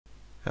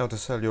How to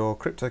sell your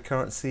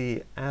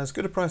cryptocurrency as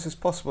good a price as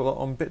possible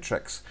on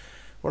Bittrex.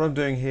 What I'm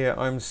doing here,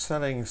 I'm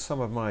selling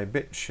some of my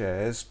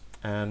BitShares,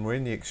 and we're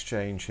in the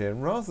exchange here,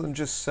 and rather than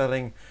just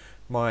selling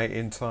my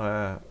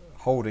entire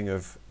holding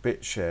of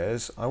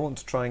BitShares, I want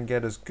to try and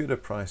get as good a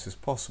price as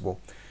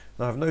possible.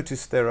 Now I've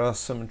noticed there are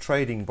some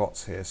trading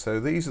bots here, so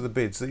these are the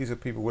bids, these are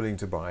people willing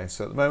to buy.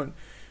 So at the moment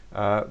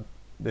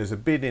there's a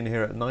bid in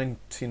here at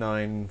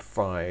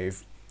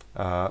 99.5,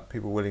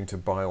 people willing to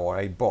buy, or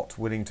a bot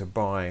willing to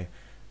buy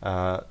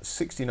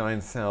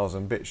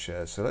 69,000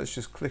 BitShares. So let's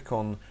just click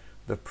on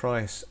the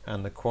price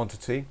and the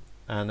quantity,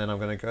 and then I'm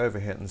going to go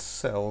over here and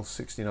sell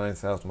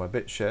 69,000 my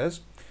BitShares,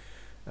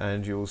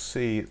 and you'll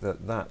see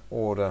that that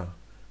order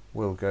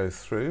will go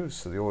through.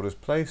 So the order is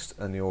placed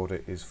and the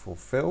order is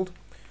fulfilled.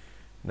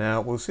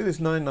 Now we'll see this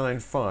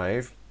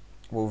 995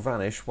 will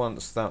vanish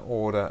once that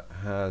order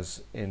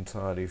has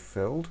entirely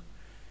filled.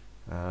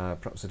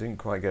 Perhaps I didn't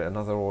quite get it.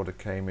 Another order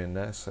came in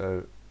there,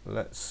 so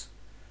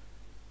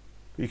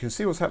you can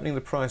see what's happening in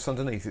the price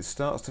underneath. It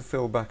starts to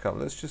fill back up.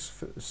 Let's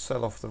just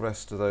sell off the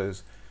rest of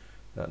those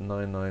at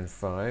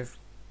 995.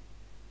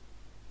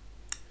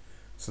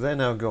 So they're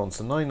now gone.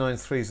 So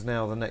 993 is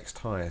now the next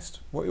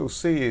highest. What you'll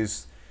see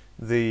is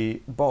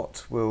the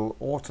bot will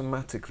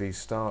automatically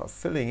start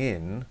filling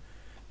in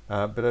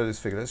below this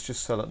figure. Let's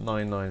just sell at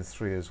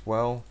 993 as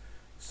well.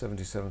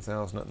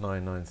 77,000 at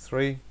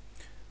 993.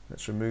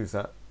 Let's remove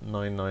that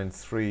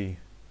 993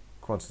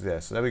 quantity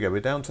there. So there we go, we're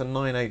down to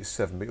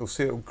 987, but you'll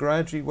see it will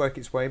gradually work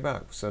its way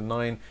back. So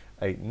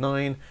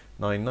 989,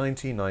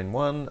 990,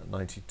 91,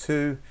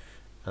 92,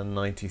 and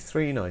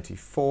 93,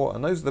 94,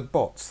 and those are the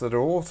bots that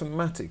are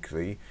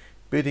automatically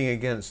bidding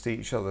against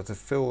each other to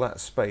fill that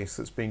space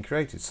that's been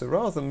created. So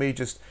rather than me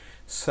just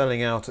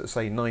selling out at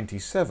say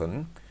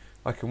 97,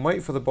 I can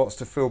wait for the bots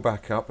to fill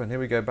back up, and here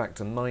we go back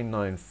to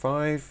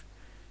 995.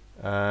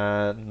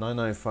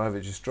 995,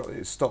 it just dropped,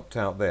 it stopped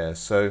out there.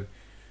 So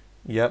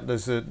yep,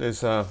 there's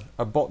a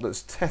bot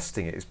that's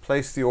testing it. It's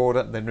placed the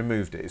order, then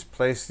removed it. It's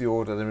placed the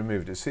order, then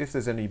removed it. See if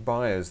there's any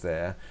buyers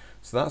there.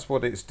 So that's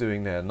what it's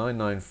doing there.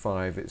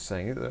 995, it's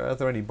saying, are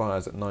there any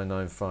buyers at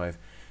 995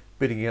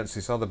 bidding against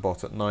this other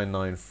bot at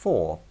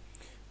 994?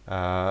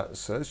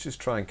 So let's just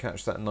try and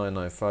catch that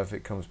 995 if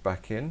it comes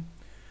back in.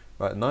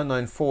 Right,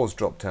 994's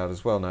dropped out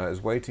as well now.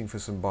 It's waiting for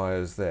some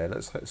buyers there.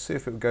 Let's see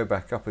if it will go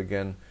back up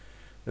again.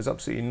 There's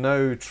absolutely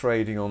no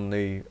trading on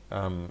the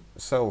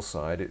sell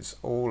side, it's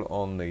all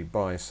on the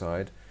buy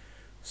side.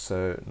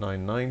 So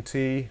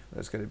 990,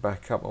 let's get it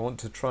back up. I want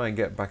to try and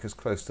get back as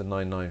close to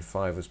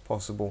 995 as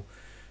possible,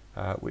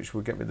 which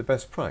will get me the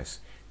best price.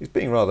 It's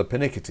being rather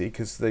pernickety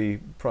because the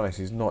price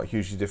is not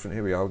hugely different.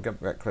 Here we are, we'll get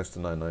back close to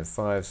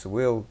 995, so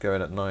we'll go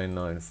in at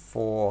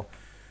 994.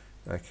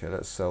 Okay,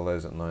 let's sell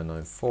those at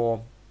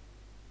 994.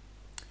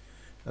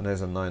 And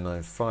there's a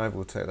 995,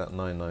 we'll take that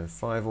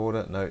 995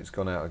 order. No, it's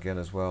gone out again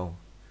as well.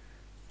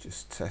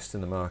 Just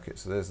testing the market.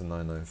 So there's the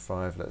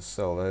 995. Let's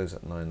sell those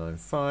at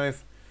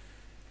 995.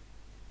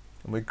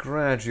 And we're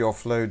gradually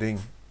offloading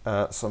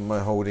some of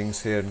my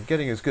holdings here and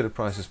getting as good a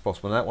price as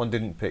possible. And that one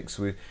didn't pick,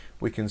 so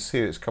we can see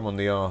it's come on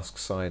the ask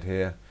side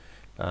here.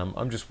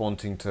 I'm just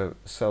wanting to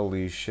sell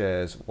these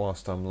shares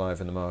whilst I'm live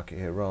in the market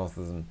here,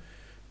 rather than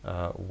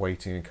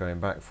waiting and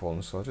coming back for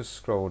them. So I'll just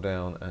scroll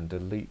down and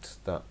delete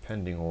that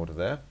pending order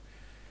there.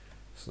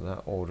 So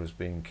that order is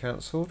being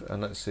cancelled,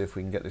 and let's see if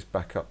we can get this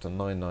back up to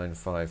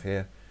 995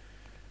 here.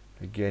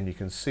 Again, you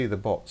can see the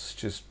bots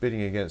just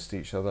bidding against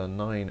each other.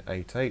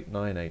 988,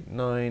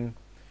 989,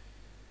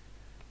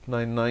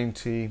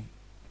 990.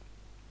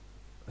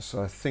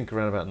 So I think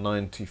around about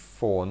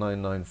 94,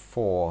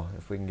 994.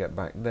 If we can get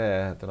back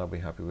there, then I'll be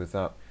happy with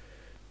that.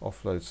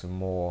 Offload some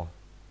more,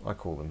 I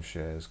call them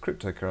shares,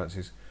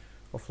 cryptocurrencies.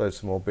 Offload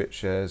some more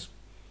BitShares.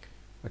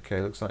 Okay,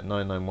 looks like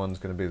 991 is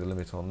going to be the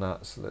limit on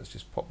that, so let's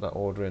just pop that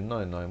order in.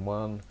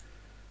 991,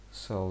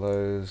 sell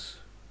those.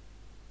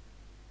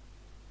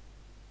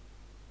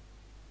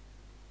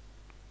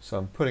 So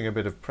I'm putting a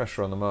bit of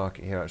pressure on the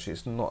market here. Actually,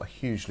 it's not a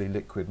hugely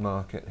liquid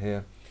market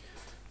here.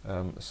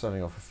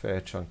 Selling off a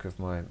fair chunk of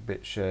my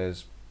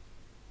BitShares.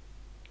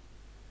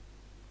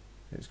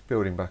 It's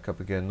building back up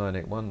again.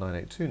 981,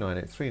 982,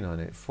 983,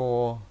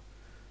 984.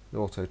 The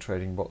auto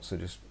trading bots are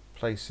just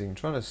placing,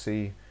 trying to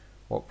see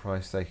what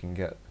price they can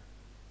get.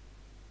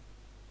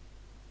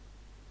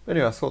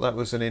 Anyway, I thought that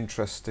was an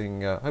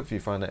interesting, hopefully you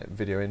find that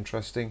video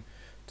interesting,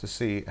 to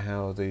see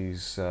how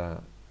these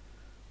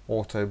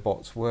auto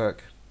bots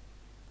work.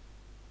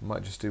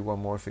 Might just do one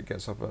more if it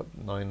gets up at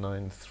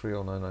 993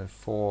 or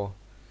 994.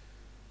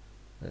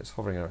 It's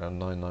hovering around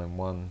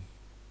 991.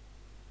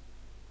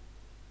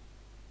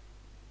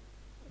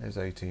 There's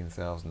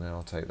 18,000 now.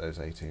 I'll take those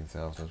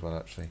 18,000 as well,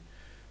 actually.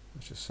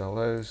 Let's just sell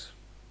those.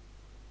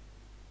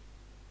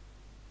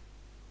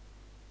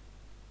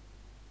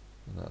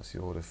 And that's the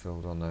order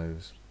filled on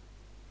those.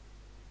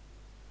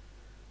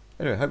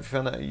 Anyway, hope you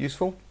found that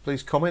useful.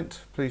 Please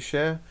comment, please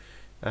share,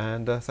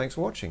 and thanks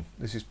for watching.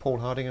 This is Paul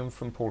Hardingham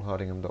from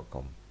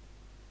paulhardingham.com.